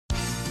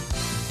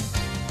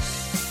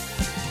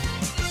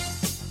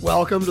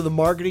Welcome to the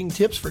Marketing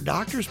Tips for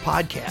Doctors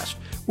podcast,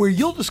 where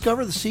you'll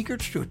discover the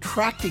secrets to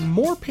attracting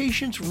more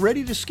patients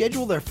ready to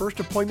schedule their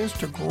first appointments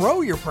to grow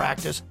your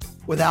practice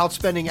without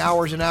spending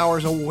hours and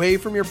hours away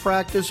from your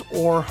practice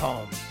or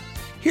home.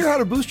 Hear how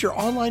to boost your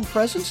online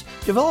presence,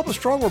 develop a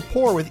strong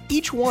rapport with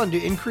each one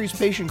to increase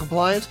patient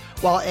compliance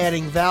while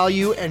adding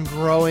value and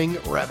growing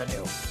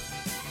revenue.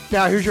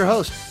 Now here's your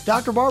host,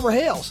 Dr. Barbara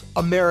Hales,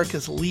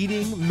 America's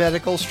leading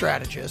medical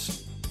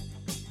strategist.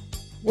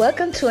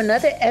 Welcome to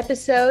another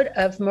episode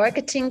of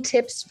Marketing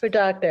Tips for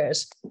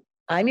Doctors.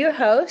 I'm your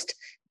host,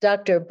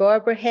 Dr.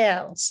 Barbara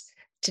Hales.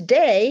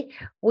 Today,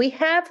 we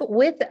have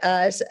with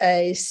us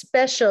a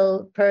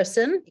special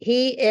person.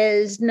 He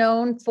is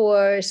known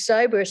for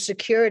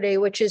cybersecurity,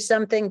 which is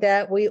something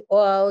that we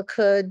all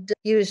could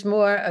use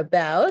more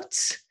about.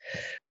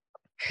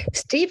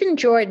 Stephen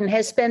Jordan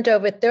has spent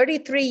over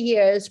 33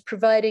 years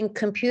providing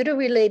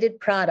computer-related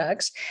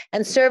products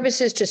and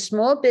services to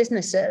small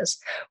businesses,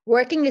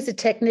 working as a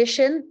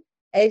technician,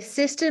 a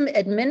system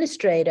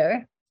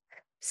administrator,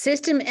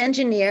 system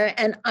engineer,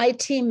 and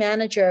IT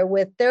manager,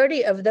 with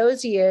 30 of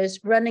those years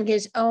running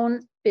his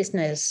own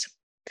business.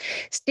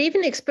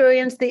 Stephen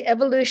experienced the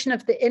evolution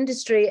of the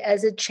industry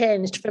as it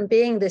changed from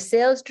being the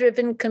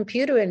sales-driven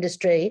computer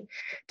industry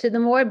to the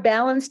more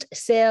balanced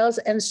sales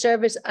and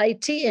service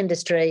IT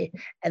industry,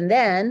 and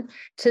then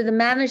to the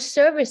managed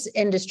service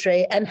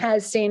industry, and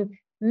has seen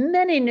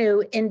many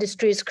new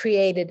industries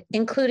created,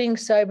 including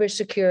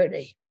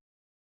cybersecurity.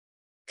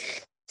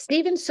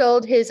 Stephen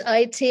sold his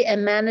IT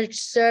and managed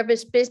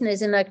service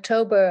business in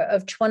October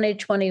of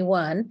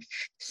 2021,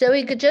 so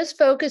he could just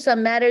focus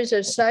on matters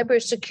of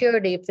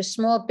cybersecurity for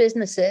small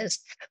businesses,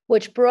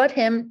 which brought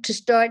him to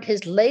start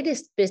his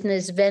latest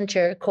business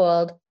venture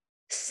called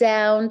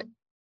Sound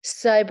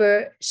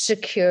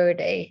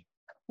Cybersecurity.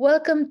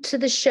 Welcome to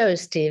the show,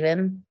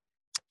 Stephen.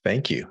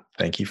 Thank you.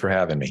 Thank you for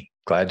having me.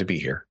 Glad to be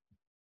here.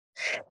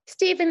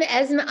 Stephen,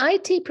 as an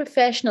IT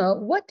professional,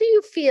 what do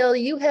you feel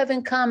you have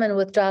in common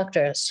with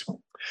doctors?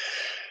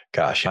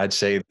 Gosh, I'd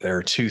say there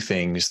are two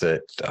things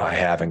that I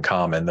have in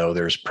common, though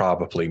there's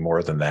probably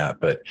more than that.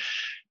 But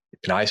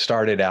I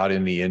started out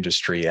in the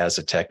industry as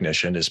a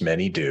technician, as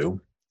many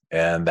do,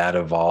 and that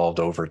evolved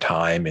over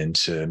time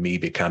into me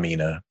becoming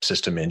a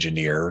system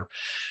engineer,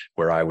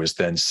 where I was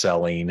then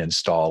selling,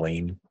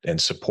 installing,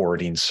 and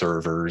supporting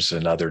servers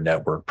and other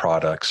network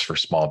products for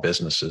small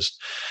businesses.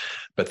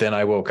 But then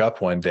I woke up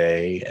one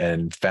day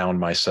and found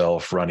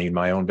myself running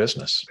my own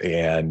business.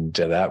 And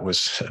that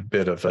was a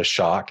bit of a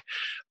shock.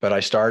 But I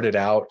started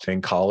out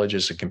in college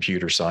as a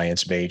computer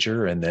science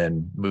major and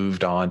then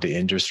moved on to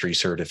industry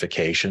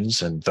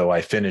certifications. And though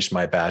I finished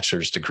my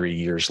bachelor's degree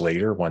years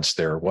later, once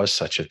there was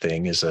such a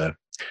thing as a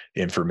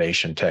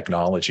information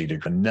technology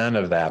degree, none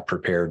of that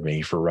prepared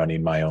me for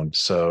running my own.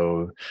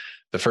 So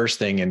the first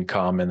thing in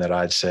common that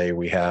I'd say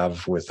we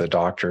have with a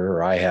doctor,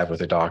 or I have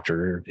with a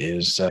doctor,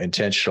 is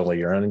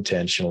intentionally or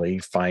unintentionally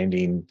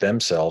finding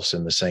themselves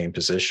in the same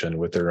position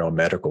with their own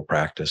medical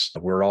practice.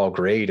 We're all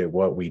great at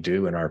what we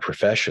do in our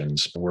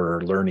professions.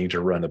 We're learning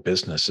to run a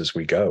business as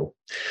we go.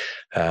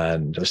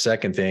 And the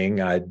second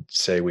thing I'd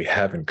say we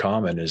have in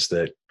common is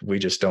that we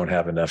just don't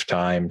have enough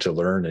time to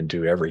learn and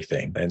do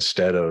everything.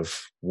 Instead of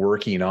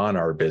working on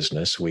our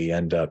business, we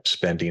end up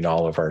spending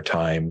all of our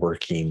time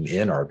working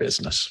in our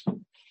business.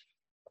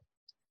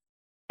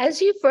 As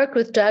you've worked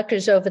with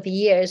doctors over the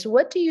years,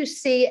 what do you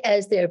see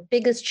as their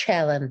biggest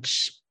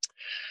challenge?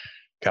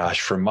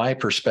 Gosh, from my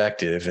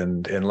perspective,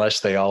 and unless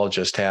they all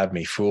just had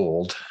me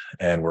fooled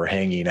and were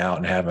hanging out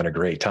and having a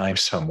great time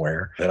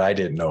somewhere that I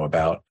didn't know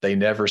about, they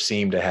never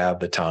seem to have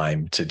the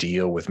time to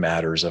deal with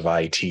matters of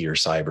IT or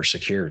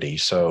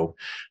cybersecurity. So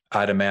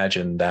I'd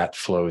imagine that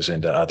flows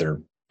into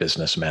other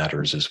business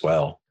matters as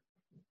well.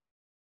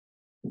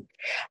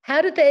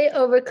 How did they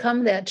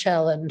overcome that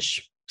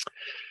challenge?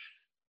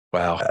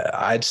 Wow.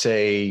 I'd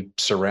say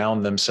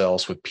surround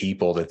themselves with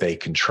people that they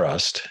can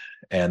trust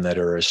and that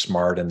are as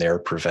smart in their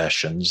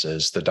professions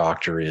as the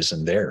doctor is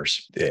in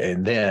theirs,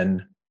 and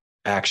then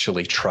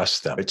actually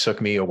trust them. It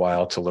took me a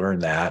while to learn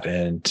that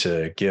and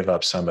to give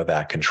up some of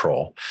that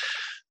control.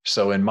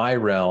 So in my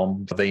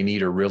realm, they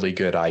need a really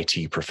good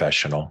IT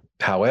professional.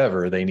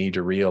 However, they need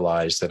to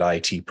realize that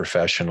IT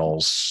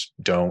professionals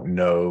don't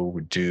know,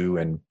 do,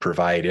 and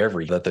provide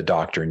everything that the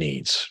doctor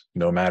needs,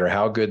 no matter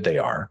how good they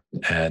are.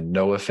 And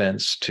no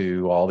offense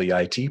to all the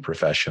IT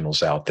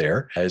professionals out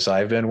there, as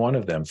I've been one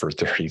of them for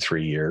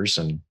 33 years.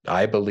 And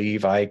I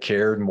believe I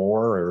cared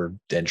more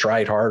and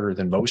tried harder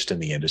than most in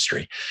the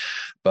industry.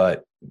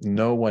 But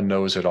no one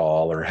knows it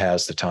all or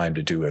has the time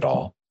to do it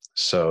all.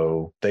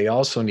 So they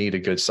also need a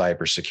good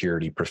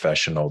cybersecurity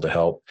professional to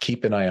help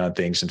keep an eye on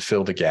things and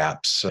fill the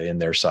gaps in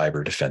their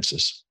cyber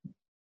defenses.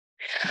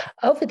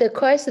 Over the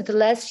course of the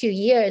last few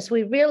years,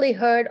 we really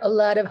heard a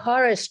lot of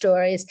horror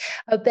stories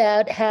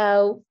about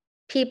how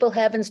people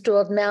have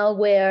installed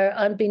malware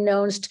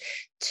unbeknownst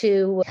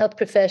to health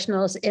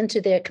professionals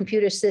into their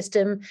computer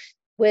system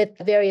with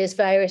various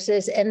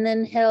viruses, and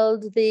then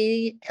held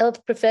the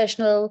health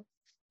professional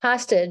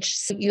hostage.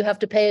 So you have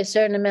to pay a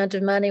certain amount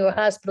of money, or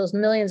hospitals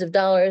millions of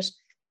dollars,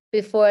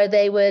 before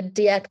they would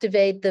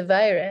deactivate the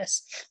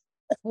virus,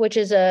 which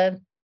is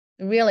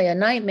really a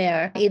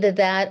nightmare. Either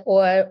that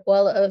or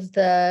all of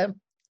the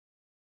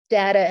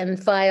data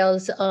and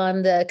files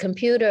on the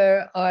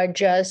computer are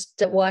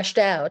just washed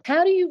out.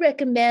 How do you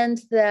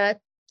recommend that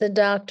the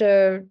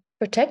doctor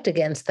protect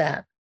against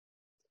that?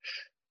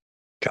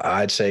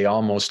 I'd say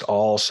almost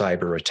all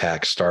cyber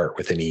attacks start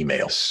with an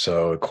email.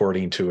 So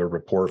according to a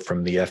report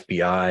from the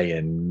FBI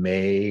in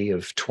May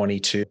of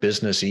 22,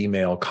 business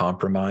email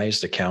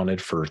compromised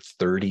accounted for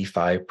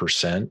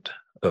 35%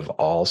 of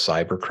all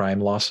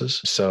cybercrime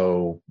losses.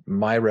 So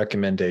my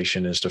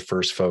recommendation is to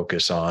first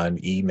focus on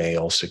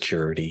email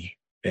security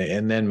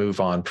and then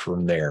move on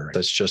from there.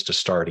 That's just a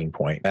starting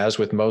point. As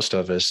with most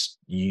of us,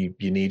 you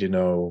need to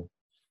know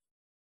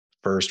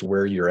first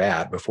where you're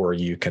at before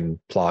you can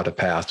plot a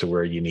path to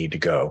where you need to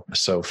go.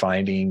 So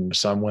finding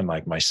someone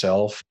like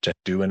myself to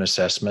do an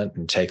assessment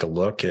and take a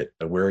look at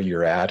where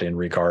you're at in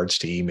regards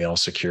to email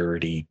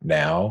security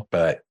now.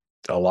 But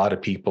a lot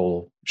of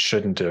people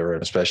shouldn't, or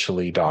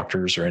especially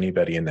doctors or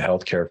anybody in the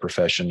healthcare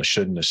profession,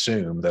 shouldn't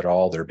assume that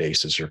all their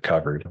bases are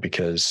covered,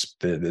 because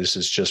this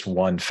is just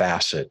one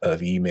facet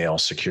of email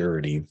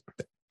security.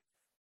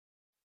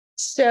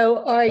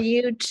 So are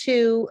you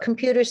to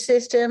computer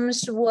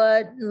systems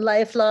what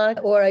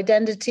LifeLock or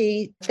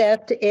identity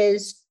theft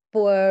is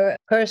for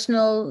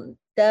personal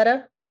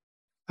data?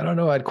 I don't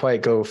know I'd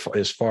quite go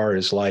as far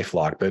as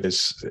LifeLock, but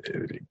it's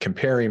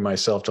comparing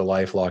myself to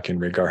LifeLock in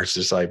regards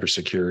to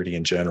cybersecurity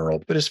in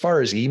general. But as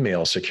far as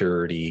email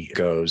security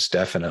goes,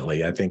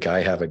 definitely, I think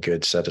I have a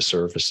good set of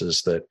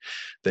services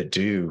that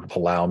do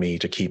allow me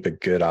to keep a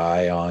good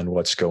eye on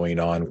what's going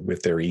on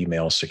with their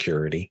email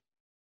security.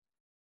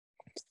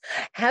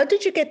 How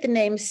did you get the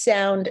name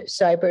Sound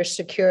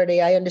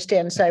Cybersecurity? I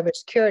understand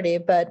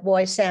cybersecurity, but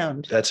why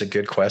Sound? That's a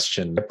good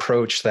question.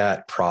 Approach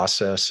that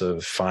process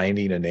of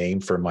finding a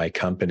name for my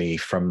company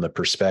from the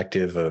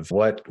perspective of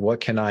what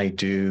can I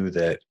do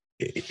that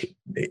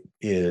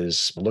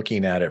is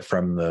looking at it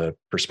from the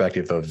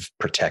perspective of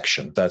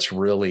protection. That's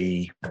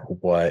really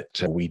what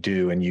we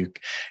do. And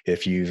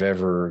if you've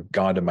ever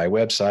gone to my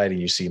website and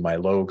you see my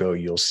logo,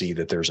 you'll see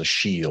that there's a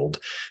shield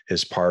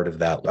as part of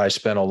that. I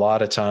spent a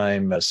lot of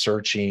time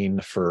searching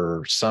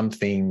for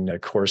something.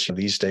 Of course,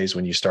 these days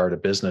when you start a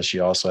business,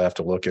 you also have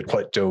to look at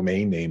what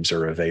domain names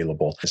are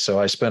available. So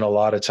I spent a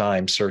lot of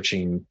time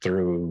searching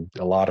through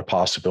a lot of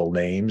possible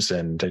names,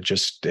 and it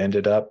just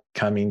ended up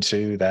coming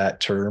to that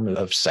term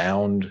of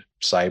sound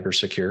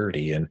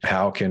cybersecurity. And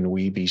how can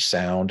we be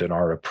sound in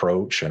our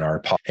approach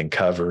and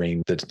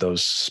covering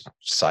those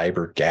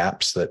cyber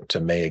gaps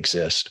that may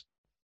exist?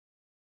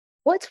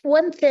 What's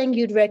one thing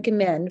you'd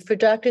recommend for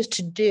doctors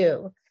to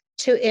do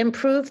to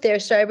improve their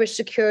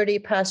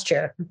cybersecurity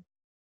posture?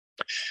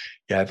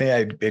 Yeah, I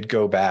think I'd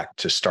go back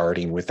to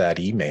starting with that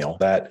email.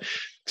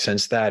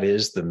 Since that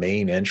is the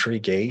main entry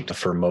gate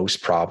for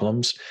most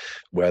problems,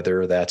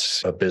 whether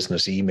that's a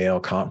business email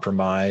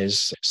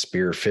compromise,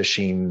 spear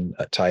phishing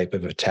type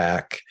of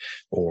attack,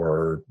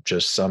 or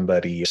just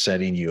somebody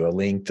sending you a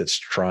link that's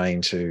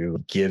trying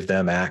to give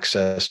them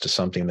access to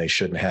something they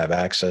shouldn't have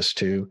access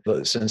to.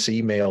 But since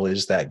email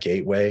is that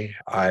gateway,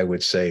 I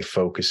would say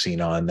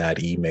focusing on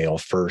that email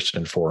first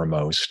and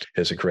foremost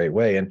is a great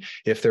way. And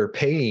if they're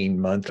paying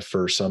month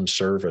for some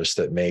service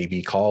that may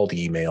be called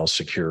email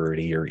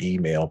security or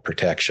email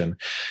protection,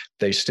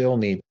 they still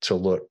need to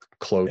look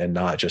close and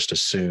not just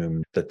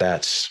assume that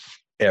that's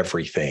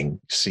everything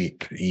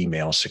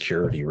email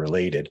security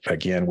related.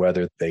 Again,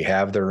 whether they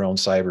have their own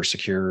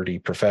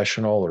cybersecurity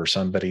professional or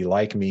somebody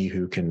like me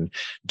who can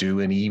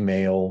do an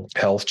email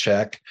health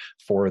check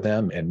for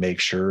them and make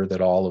sure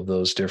that all of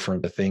those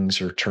different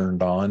things are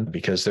turned on,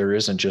 because there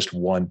isn't just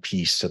one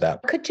piece to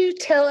that. Could you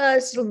tell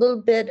us a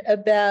little bit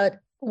about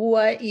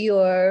what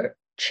your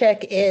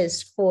check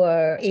is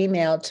for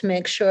email to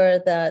make sure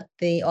that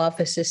the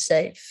office is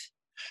safe?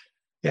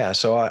 Yeah,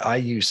 so I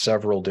use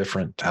several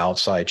different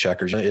outside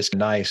checkers. It's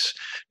nice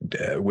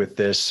with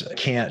this.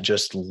 Can't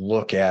just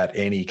look at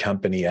any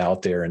company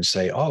out there and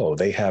say, oh,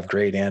 they have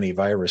great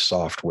antivirus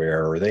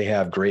software, or they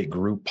have great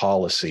group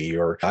policy,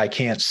 or I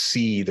can't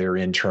see their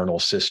internal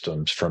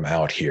systems from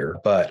out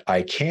here, but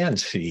I can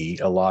see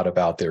a lot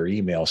about their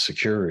email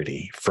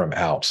security from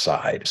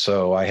outside.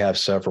 So I have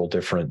several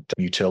different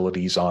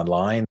utilities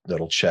online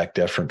that'll check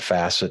different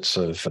facets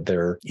of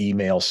their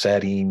email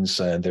settings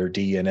and their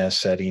DNS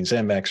settings,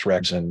 MX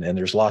regs, and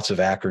there's lots of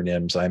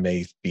acronyms I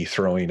may be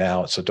throwing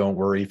out. So don't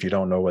worry if you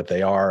don't know what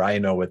they are. I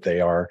know what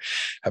they are.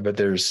 But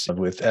there's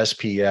with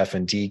SPF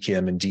and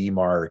DKIM and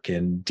DMARC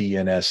and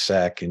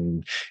DNSSEC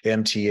and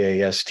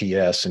MTA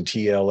STS and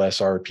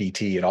TLS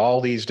RPT and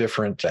all these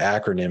different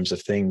acronyms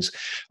of things.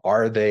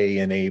 Are they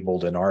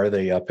enabled and are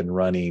they up and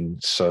running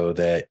so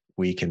that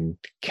we can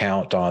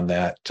count on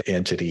that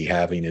entity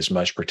having as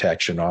much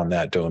protection on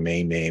that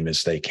domain name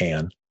as they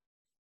can?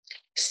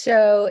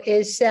 So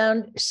is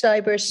Sound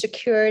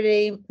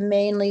Cybersecurity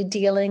mainly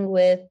dealing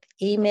with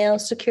email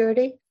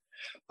security?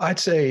 I'd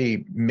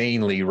say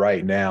mainly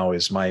right now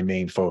is my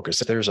main focus.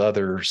 There's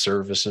other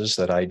services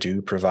that I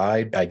do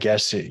provide. I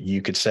guess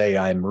you could say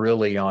I'm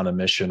really on a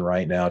mission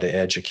right now to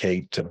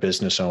educate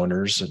business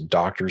owners, and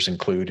doctors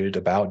included,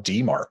 about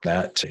DMARC.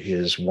 That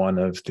is one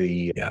of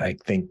the, I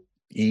think,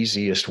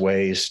 easiest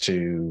ways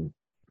to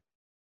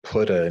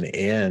put an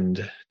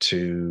end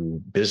to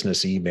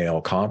business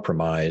email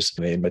compromise.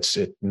 I mean,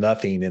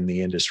 nothing in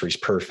the industry is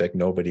perfect.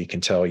 Nobody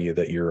can tell you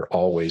that you're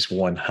always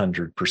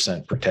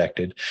 100%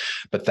 protected,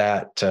 but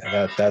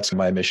that's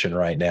my mission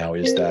right now,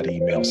 is that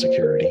email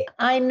security.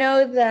 I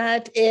know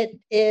that it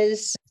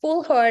is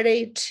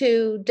foolhardy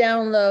to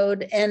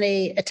download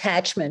any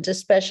attachment,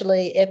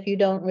 especially if you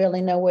don't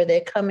really know where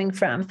they're coming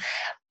from.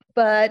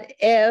 But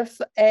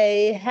if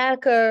a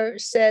hacker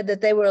said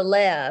that they were a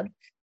lab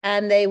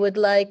and they would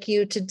like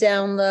you to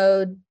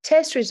download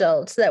test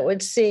results, that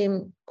would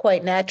seem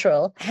quite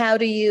natural. How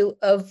do you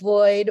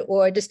avoid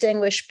or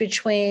distinguish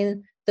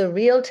between the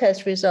real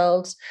test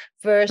results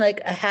versus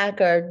like a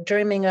hacker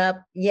dreaming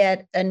up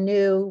yet a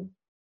new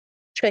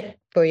trick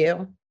for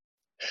you?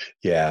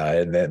 Yeah,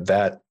 and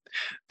that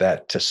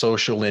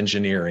social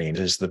engineering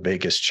is the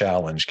biggest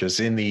challenge, because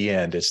in the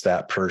end, it's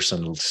that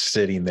person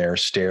sitting there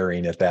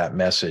staring at that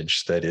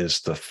message that is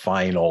the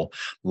final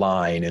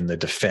line in the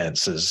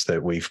defenses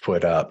that we've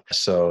put up.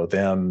 So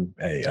them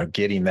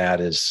getting that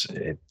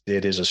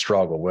it is a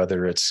struggle,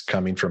 whether it's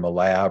coming from a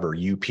lab or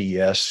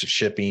UPS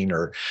shipping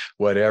or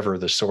whatever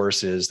the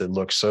source is that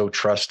looks so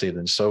trusted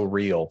and so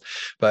real.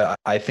 But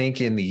I think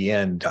in the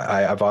end,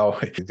 I've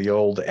always, the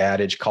old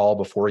adage, call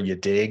before you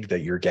dig,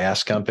 that your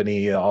gas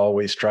company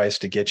always tries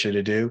to get you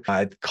to do.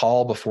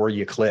 Call before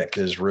you click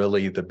is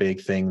really the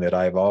big thing that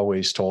I've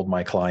always told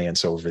my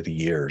clients over the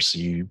years.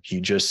 You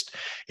just,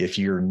 if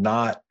you're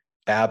not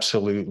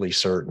absolutely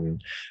certain,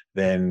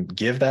 then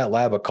give that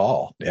lab a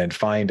call and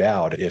find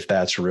out if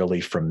that's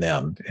really from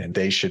them. And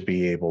they should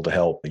be able to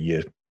help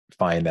you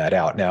find that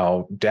out.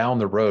 Now, down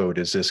the road,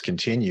 as this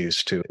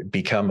continues to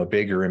become a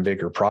bigger and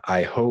bigger problem,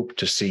 I hope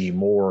to see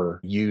more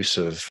use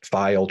of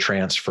file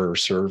transfer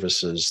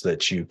services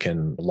that you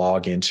can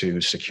log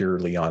into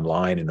securely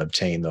online and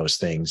obtain those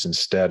things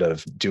instead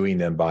of doing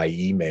them by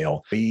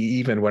email.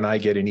 Even when I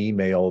get an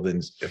email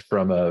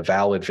from a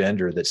valid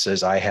vendor that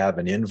says I have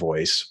an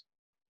invoice,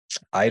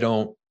 I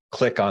don't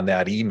click on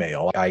that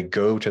email. I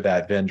go to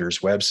that vendor's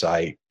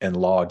website and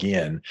log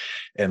in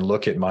and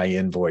look at my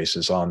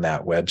invoices on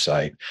that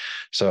website.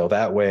 So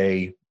that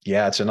way,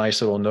 yeah, it's a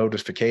nice little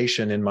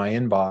notification in my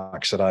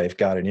inbox that I've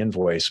got an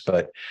invoice.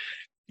 But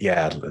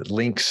yeah,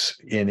 links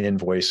in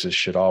invoices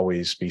should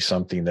always be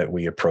something that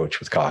we approach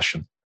with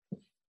caution.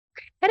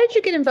 How did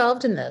you get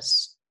involved in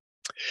this?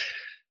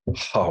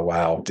 Oh,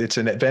 wow. It's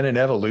been an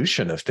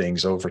evolution of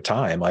things over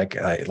time.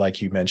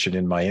 Like you mentioned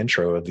in my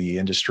intro, of the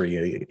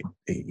industry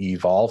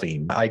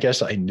evolving. I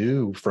guess I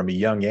knew from a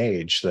young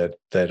age that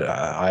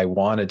I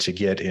wanted to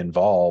get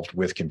involved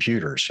with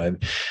computers.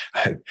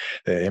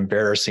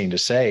 Embarrassing to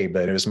say,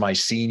 but it was my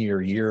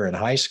senior year in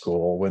high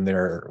school when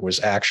there was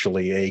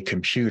actually a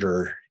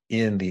computer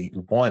in the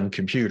one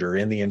computer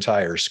in the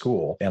entire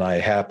school. And I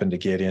happened to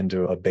get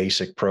into a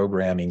basic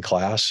programming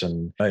class,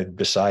 and I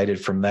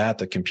decided from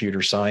that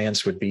computer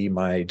science would be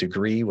my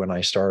degree when I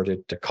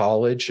started to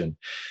college. And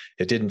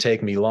it didn't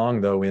take me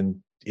long, though,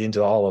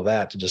 into all of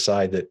that to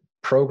decide that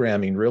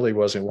programming really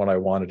wasn't what I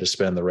wanted to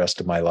spend the rest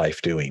of my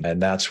life doing.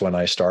 And that's when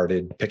I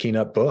started picking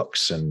up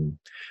books and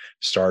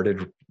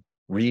started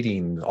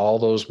reading all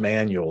those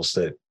manuals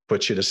that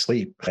put you to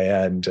sleep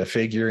and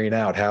figuring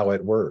out how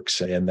it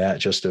works. And that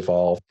just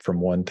evolved from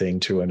one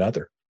thing to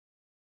another.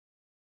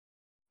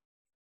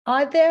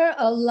 Are there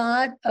a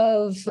lot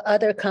of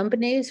other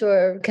companies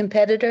or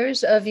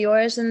competitors of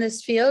yours in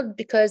this field?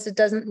 Because it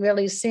doesn't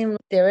really seem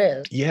there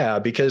is. Yeah,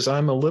 because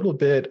I'm a little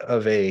bit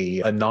of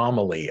an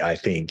anomaly, I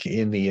think,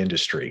 in the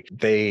industry.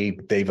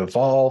 They've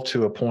evolved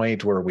to a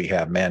point where we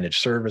have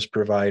managed service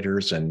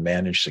providers and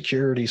managed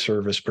security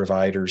service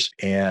providers,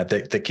 and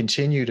that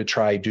continue to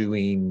try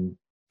doing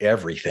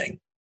everything.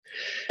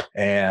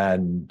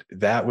 And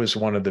that was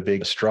one of the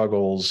big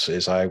struggles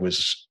as I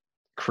was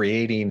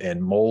creating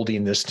and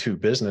molding this new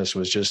business,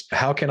 was just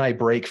how can I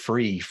break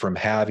free from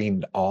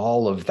having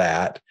all of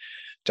that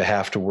to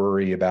have to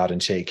worry about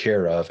and take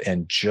care of,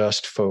 and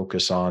just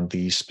focus on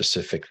these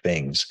specific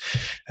things.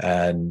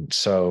 And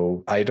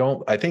so I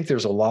think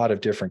there's a lot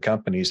of different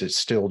companies that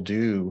still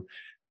do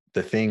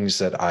the things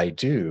that I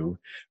do,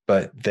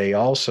 but they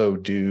also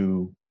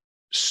do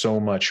so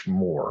much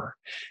more.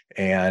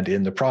 And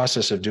in the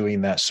process of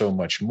doing that so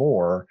much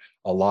more,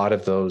 a lot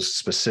of those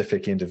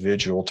specific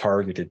individual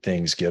targeted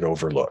things get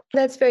overlooked.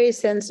 That's very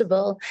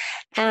sensible.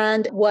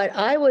 And what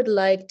I would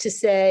like to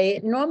say,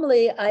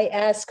 normally I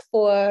ask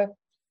for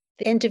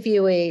the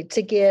interviewee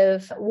to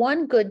give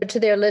one good to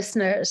their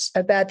listeners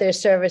about their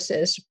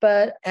services.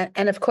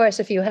 And of course,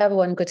 if you have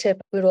one good tip,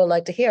 we'd all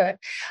like to hear it.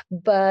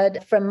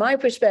 But from my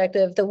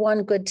perspective, the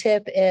one good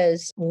tip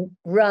is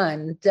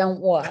run, don't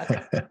walk,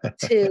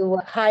 to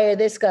hire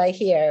this guy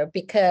here,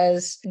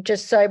 because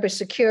just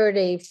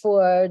cybersecurity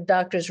for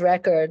doctors'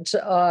 records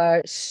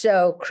are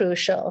so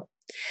crucial.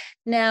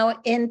 Now,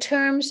 in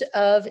terms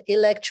of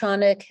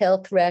electronic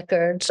health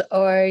records,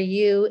 are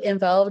you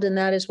involved in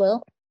that as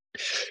well?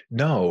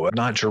 No,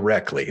 not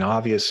directly.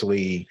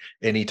 Obviously,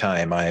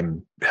 anytime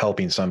I'm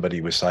helping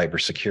somebody with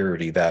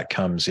cybersecurity, that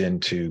comes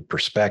into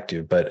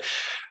perspective. But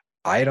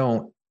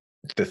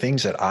the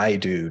things that I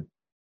do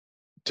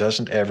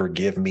doesn't ever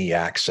give me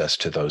access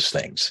to those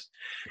things.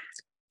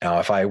 Now,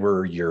 if I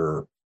were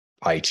your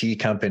IT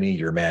company,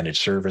 your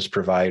managed service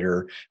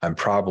provider, I'm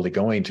probably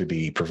going to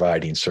be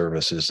providing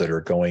services that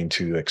are going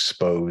to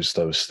expose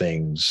those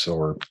things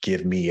or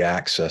give me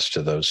access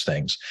to those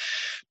things.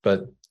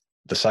 But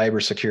the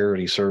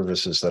cybersecurity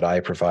services that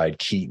I provide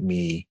keep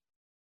me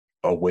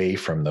away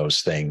from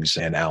those things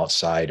and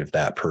outside of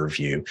that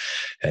purview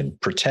and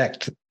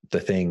protect the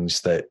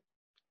things that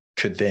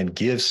could then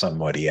give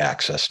somebody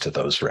access to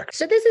those records.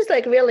 So this is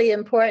like really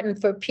important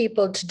for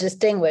people to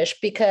distinguish,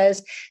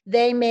 because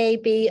they may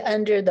be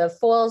under the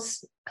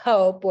false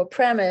hope or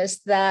premise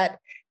that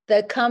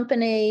the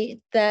company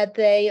that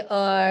they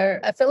are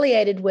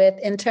affiliated with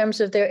in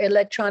terms of their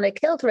electronic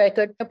health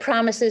record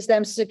promises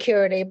them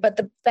security. But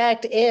the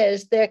fact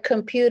is their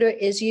computer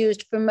is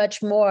used for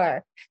much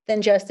more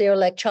than just their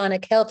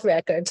electronic health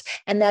records.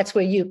 And that's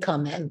where you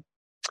come in.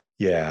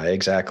 Yeah,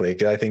 exactly.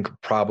 I think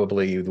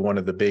probably one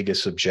of the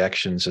biggest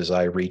objections is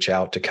I reach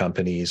out to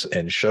companies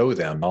and show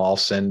them. I'll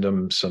send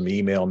them some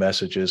email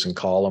messages and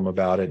call them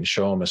about it and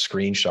show them a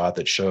screenshot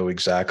that show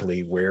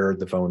exactly where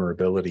the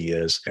vulnerability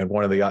is. And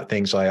one of the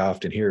things I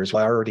often hear is,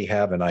 well, I already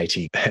have an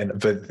IT. And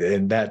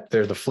that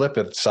they're the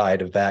flip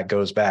side of that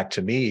goes back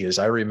to me is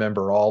I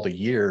remember all the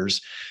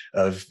years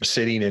of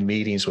sitting in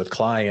meetings with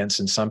clients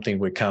and something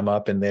would come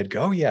up and they'd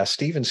go, oh yeah,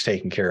 Steven's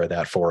taking care of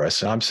that for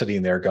us. And I'm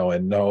sitting there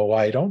going, no,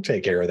 I don't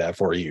take care of that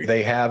for you.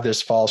 They have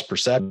this false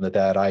perception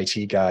that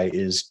IT guy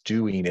is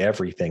doing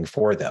everything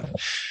for them.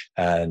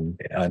 And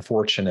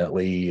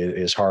unfortunately,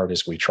 as hard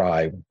as we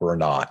try, we're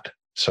not.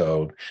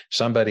 So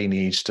somebody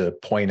needs to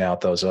point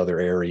out those other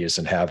areas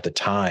and have the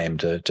time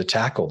to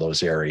tackle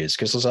those areas,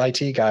 because those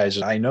IT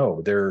guys, I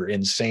know they're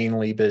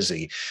insanely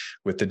busy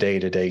with the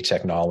day-to-day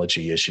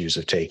technology issues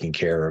of taking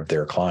care of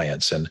their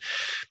clients, and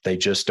they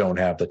just don't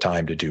have the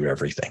time to do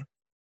everything.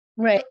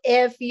 Right.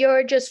 If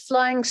you're just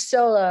flying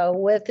solo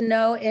with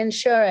no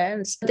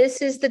insurance,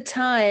 this is the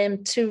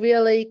time to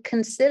really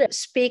consider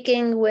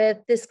speaking with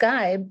this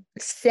guy,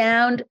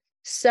 Sound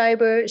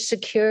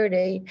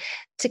Cybersecurity,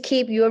 to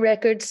keep your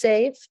records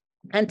safe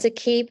and to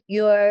keep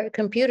your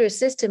computer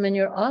system in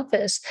your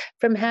office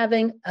from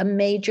having a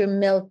major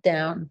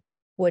meltdown.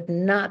 Would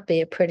not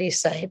be a pretty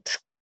sight.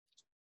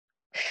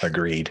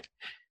 Agreed.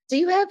 Do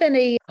you have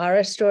any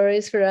horror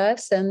stories for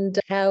us and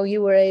how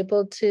you were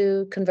able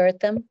to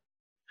convert them?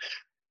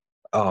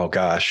 Oh,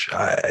 gosh.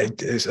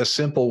 It's a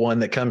simple one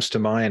that comes to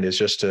mind is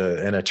just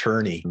an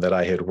attorney that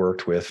I had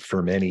worked with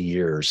for many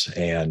years.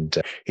 And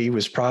he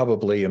was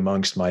probably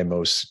amongst my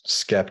most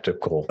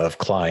skeptical of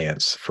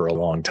clients for a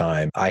long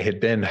time. I had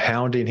been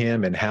hounding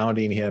him.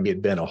 He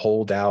had been a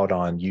holdout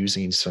on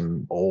using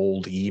some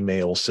old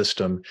email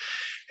system.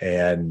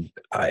 And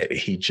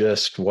he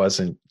just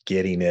wasn't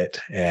getting it.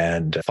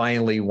 And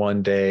finally,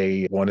 one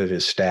day, one of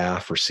his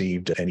staff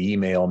received an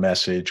email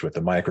message with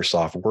a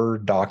Microsoft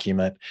Word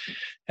document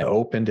and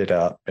opened it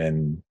up.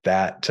 And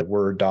that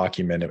Word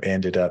document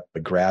ended up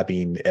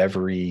grabbing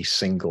every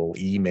single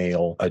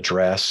email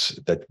address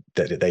that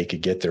they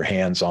could get their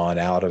hands on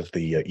out of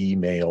the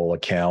email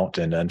account.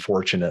 And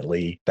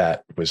unfortunately,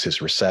 that was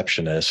his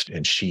receptionist,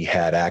 and she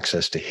had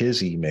access to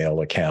his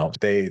email account.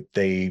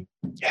 They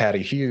had a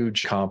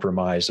huge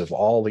compromise of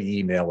all the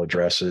email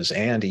addresses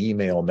and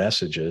email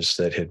messages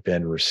that had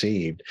been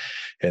received.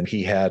 And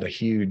he had a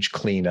huge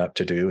cleanup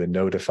to do in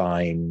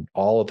notifying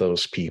all of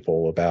those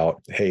people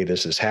about, hey,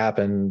 this has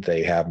happened.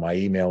 They have my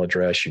email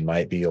address. You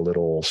might be a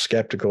little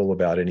skeptical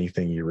about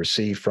anything you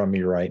receive from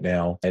me right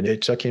now. And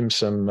it took him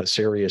some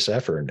serious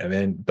effort.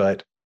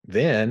 But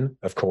then,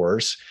 of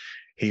course,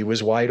 he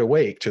was wide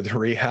awake to the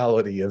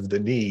reality of the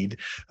need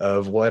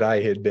of what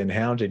I had been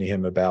hounding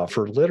him about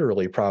for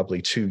literally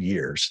probably 2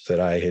 years, that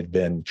I had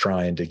been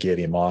trying to get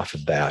him off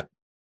of that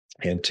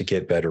and to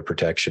get better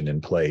protection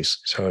in place.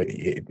 So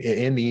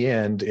in the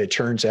end, it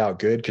turns out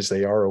good because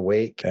they are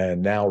awake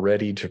and now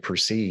ready to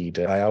proceed.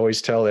 I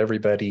always tell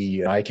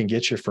everybody, I can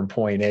get you from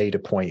point A to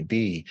point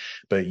B,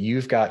 but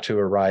you've got to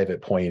arrive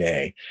at point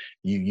A.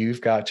 You've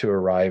got to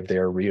arrive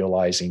there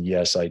realizing,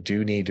 yes, I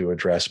do need to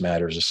address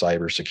matters of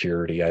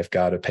cybersecurity. I've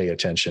got to pay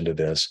attention to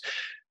this.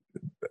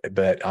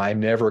 But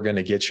I'm never going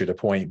to get you to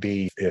point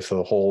B if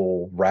the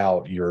whole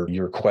route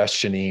you're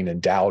questioning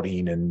and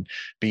doubting and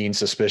being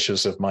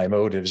suspicious of my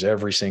motives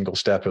every single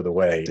step of the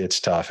way. It's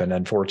tough. And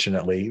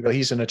unfortunately,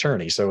 he's an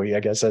attorney, so I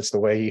guess that's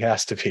the way he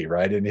has to be,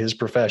 right, in his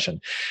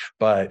profession.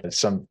 But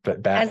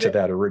back to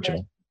that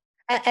original.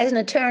 As an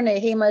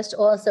attorney, he must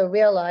also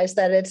realize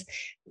that it's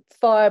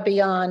far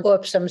beyond,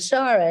 oops, I'm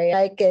sorry.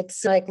 Like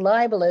it's like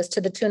libelous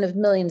to the tune of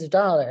millions of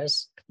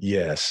dollars.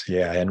 Yes.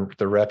 Yeah. And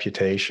the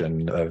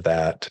reputation of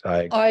that.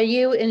 Are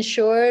you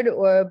insured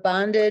or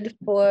bonded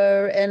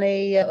for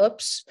any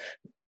oops?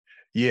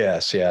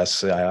 Yes,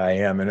 I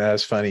am. And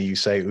that's funny you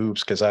say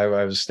oops, because I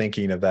was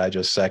thinking of that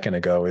just a second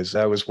ago. Is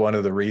that was one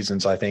of the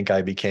reasons I think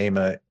I became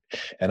an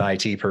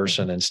IT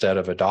person instead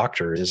of a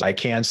doctor, is I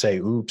can say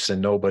oops and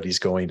nobody's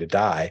going to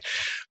die.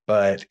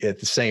 But at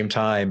the same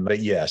time, but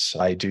yes,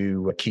 I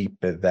do keep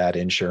that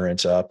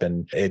insurance up,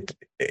 and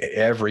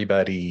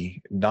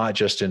everybody, not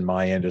just in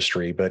my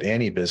industry, but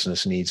any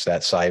business needs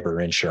that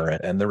cyber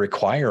insurance, and the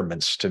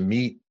requirements to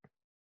meet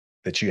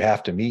that you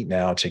have to meet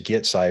now to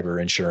get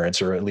cyber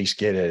insurance, or at least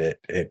get it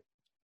at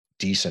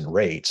decent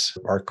rates,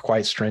 are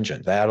quite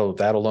stringent. That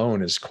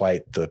alone is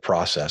quite the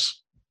process.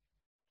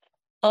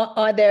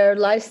 Are there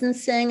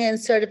licensing and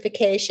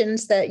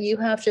certifications that you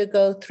have to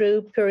go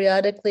through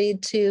periodically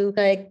to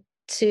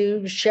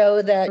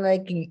show that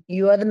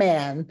you are the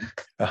man?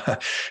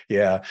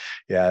 Yeah.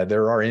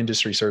 There are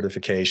industry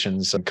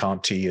certifications.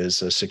 CompTIA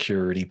is a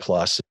Security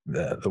Plus,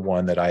 the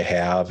one that I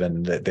have,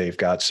 and that they've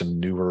got some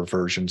newer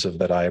versions of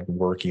that I'm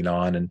working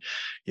on. And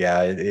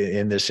yeah,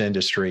 in this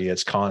industry,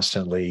 it's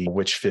constantly,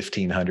 which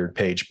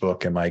 1,500-page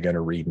book am I going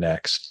to read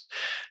next?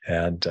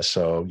 And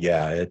so,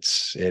 yeah, it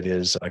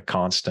is a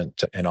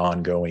constant and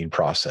ongoing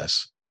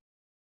process.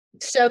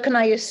 So can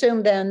I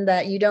assume then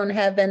that you don't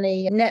have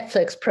any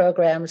Netflix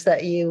programs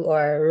that you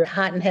are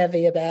hot and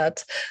heavy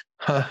about?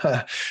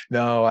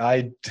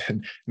 No,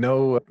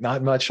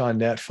 not much on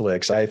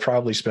Netflix. I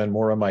probably spend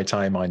more of my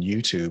time on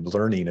YouTube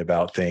learning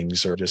about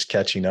things, or just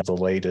catching up the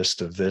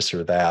latest of this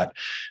or that.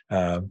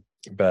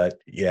 But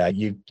yeah,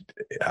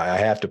 I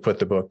have to put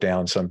the book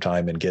down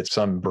sometime and get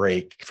some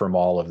break from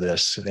all of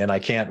this. And I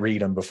can't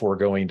read them before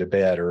going to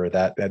bed, or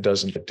that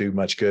doesn't do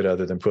much good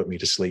other than put me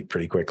to sleep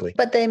pretty quickly.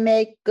 But they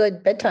make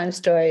good bedtime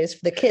stories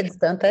for the kids,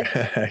 don't they?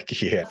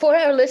 Yeah. For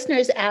our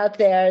listeners out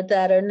there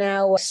that are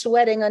now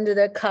sweating under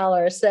their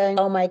collar saying,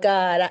 oh my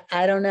God,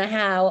 I don't know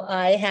how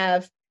I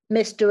have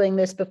missed doing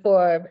this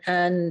before,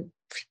 and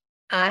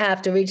I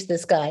have to reach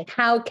this guy.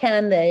 How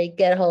can they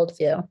get a hold of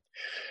you?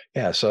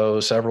 Yeah, so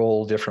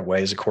several different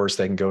ways. Of course,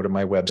 they can go to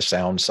my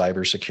website,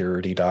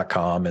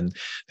 soundcybersecurity.com, and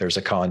there's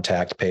a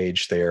contact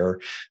page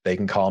there. They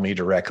can call me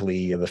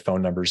directly. The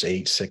phone number is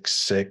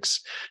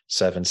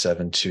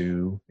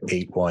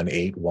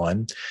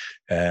 866-772-8181.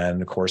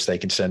 And of course, they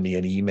can send me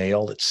an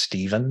email at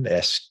Stephen,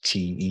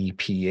 STEPHEN,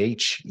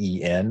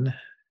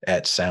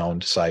 at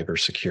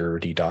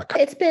soundcybersecurity.com.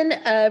 It's been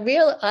a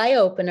real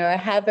eye-opener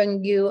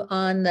having you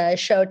on the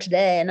show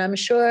today, and I'm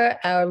sure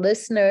our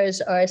listeners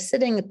are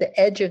sitting at the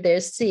edge of their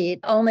seat,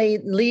 only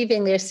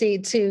leaving their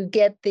seat to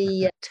get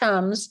the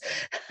Tums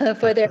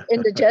for their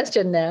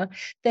indigestion now,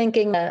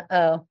 thinking,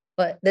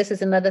 but this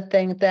is another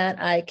thing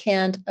that I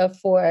can't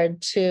afford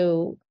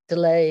to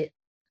delay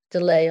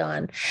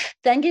on.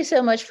 Thank you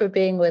so much for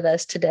being with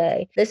us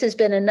today. This has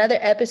been another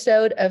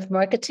episode of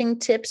Marketing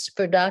Tips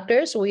for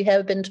Doctors. We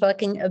have been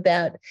talking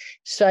about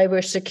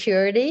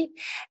cybersecurity,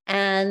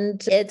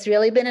 and it's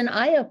really been an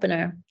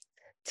eye-opener.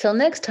 Till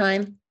next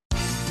time.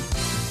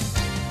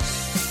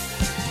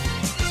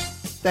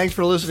 Thanks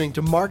for listening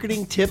to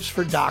Marketing Tips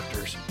for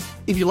Doctors.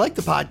 If you like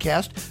the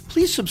podcast,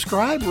 please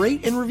subscribe,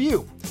 rate, and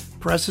review.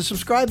 Press the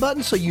subscribe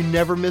button so you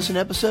never miss an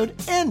episode,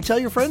 and tell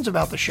your friends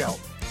about the show.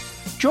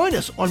 Join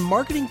us on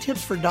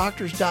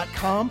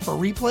marketingtipsfordoctors.com for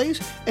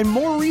replays and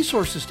more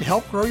resources to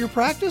help grow your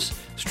practice,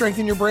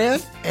 strengthen your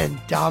brand, and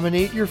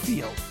dominate your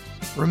field.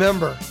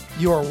 Remember,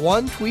 you are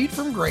one tweet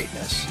from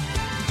greatness.